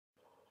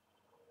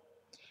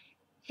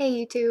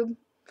Hey YouTube.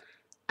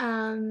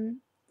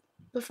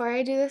 Before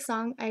I do this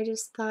song, I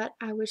just thought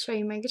I would show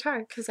you my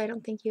guitar because I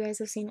don't think you guys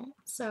have seen it.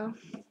 So,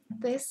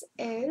 this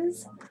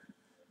is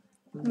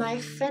my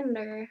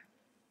Fender,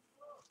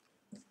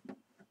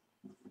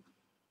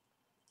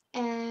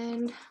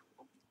 and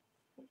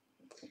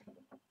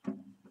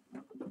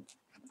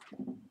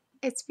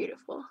it's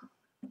beautiful.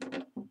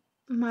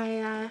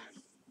 My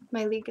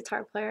lead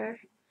guitar player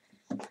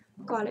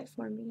got it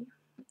for me,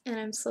 and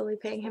I'm slowly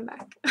paying him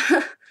back.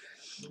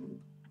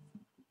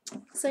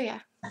 So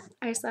yeah,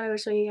 I just thought I would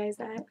show you guys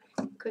that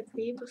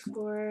quickly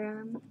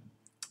before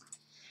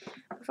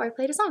I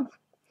played a song.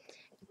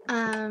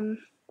 I'm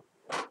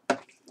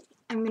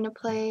gonna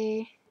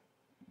play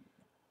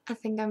I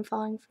Think I'm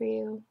Falling For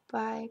You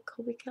by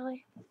Colbie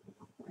Callait.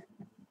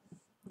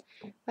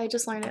 I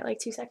just learned it like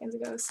 2 seconds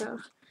ago, so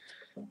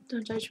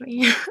don't judge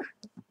me.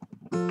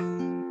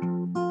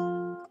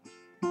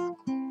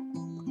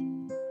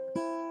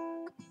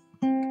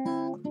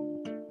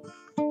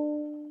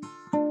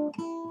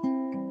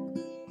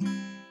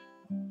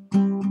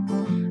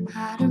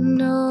 I don't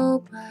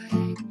know, but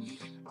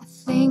I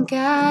think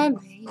I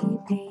may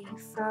be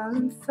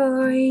falling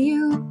for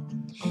you.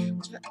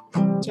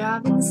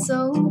 Dropping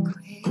so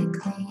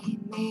quickly,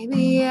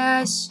 maybe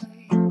I should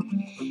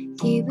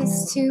keep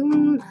this to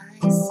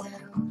myself.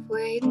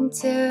 Wait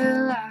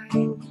until I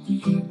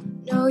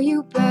know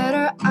you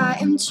better. I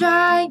am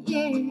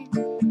trying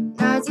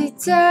not to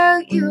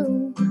tell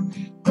you,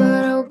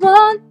 but I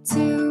want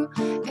to,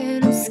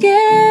 and I'm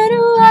scared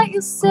of what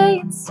you'll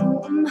say,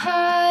 so I'm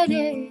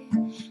hiding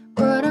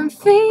what I'm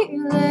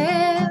feeling,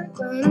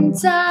 what I'm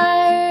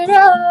tired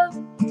of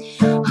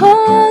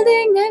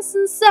holding this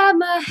inside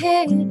my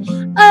head.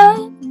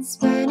 I've been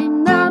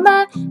spending all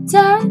my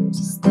time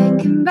just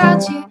thinking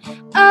about you.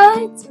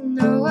 I don't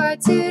know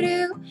what to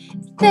do.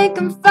 Think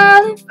I'm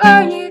falling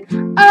for you.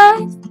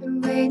 I've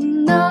been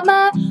waiting all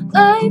my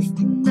life,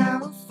 and now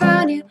I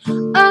found you.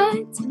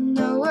 I don't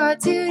know what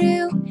to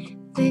do.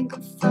 Think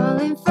I'm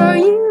falling for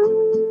you.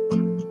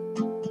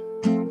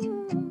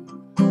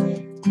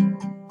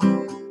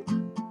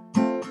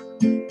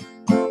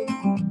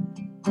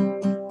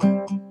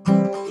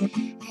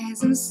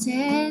 As I'm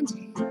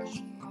standing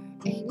here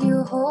and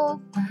you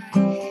hold my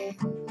hand,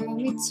 pull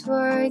me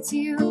towards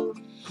you,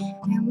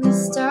 and we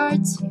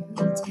start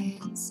to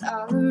dance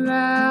all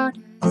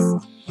around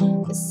us.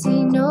 I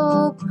see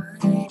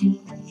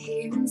nobody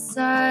here in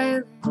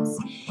silence.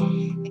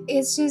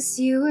 It's just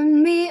you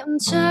and me. I'm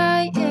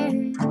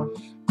trying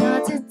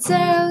not to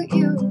tell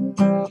you,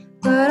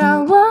 but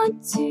I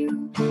want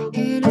to,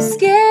 and I'm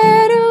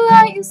scared of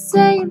what you're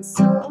saying,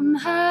 so I'm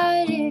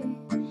hiding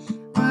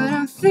what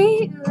I'm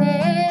feeling,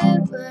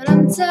 but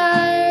I'm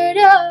tired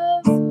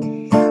of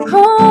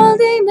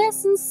holding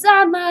this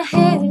inside my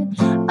head.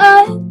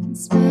 I've been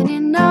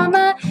spending all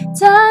my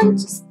time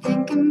just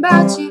thinking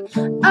about you.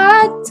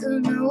 I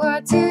don't know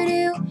what to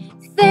do.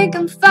 Think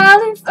I'm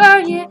falling for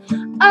you.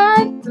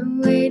 I've been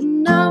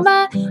waiting all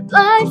my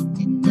life,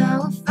 and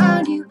now I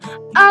found you.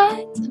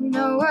 I don't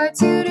know what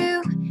to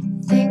do.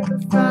 Think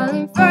I'm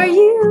falling for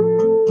you.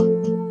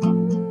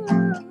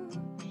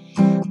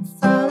 I'm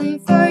falling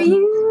for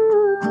you.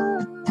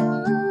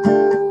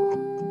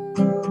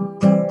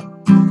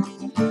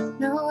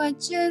 No, I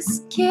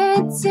just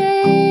can't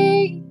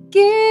take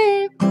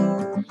it.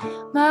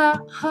 My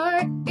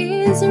heart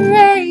is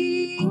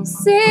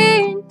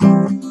racing.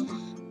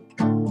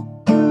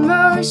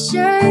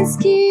 Emotions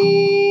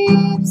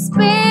keep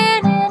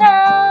spinning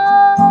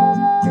out.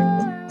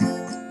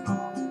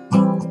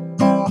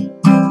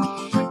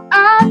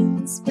 I've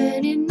been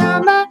spending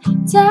all my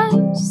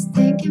time just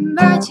thinking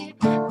about you.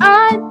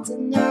 I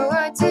don't know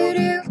what to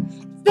do.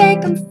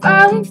 Think I'm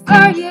falling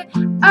for you.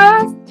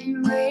 I've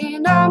been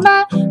waiting all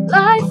my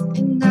life,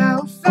 and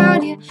now I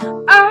found you.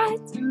 I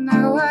don't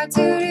know what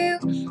to do.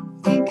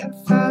 Think I'm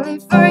falling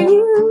for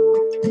you.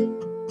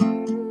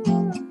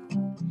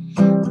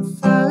 I'm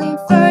falling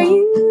for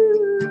you.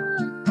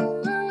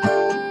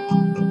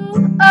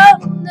 Oh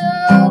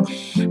no,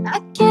 I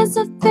can't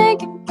stop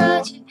thinking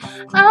about you.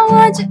 I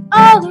want you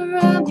all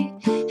around me,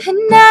 and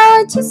now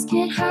I just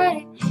can't hide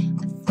it.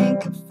 I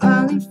think I'm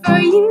falling for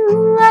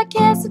you. I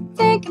can't stop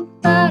thinking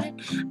about it.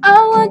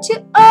 I want you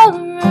all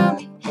around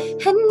me,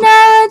 and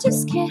now I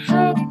just can't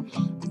hide it. I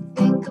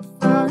think I'm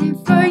falling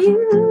for you.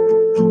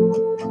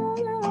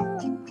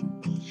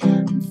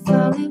 I'm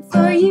falling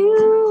for you.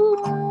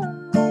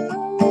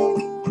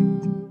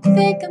 I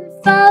think I'm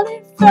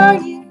falling for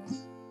you.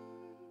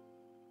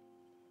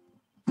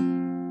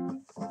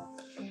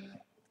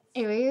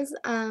 Anyways,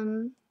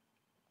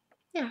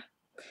 yeah.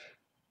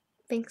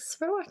 Thanks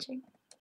for watching.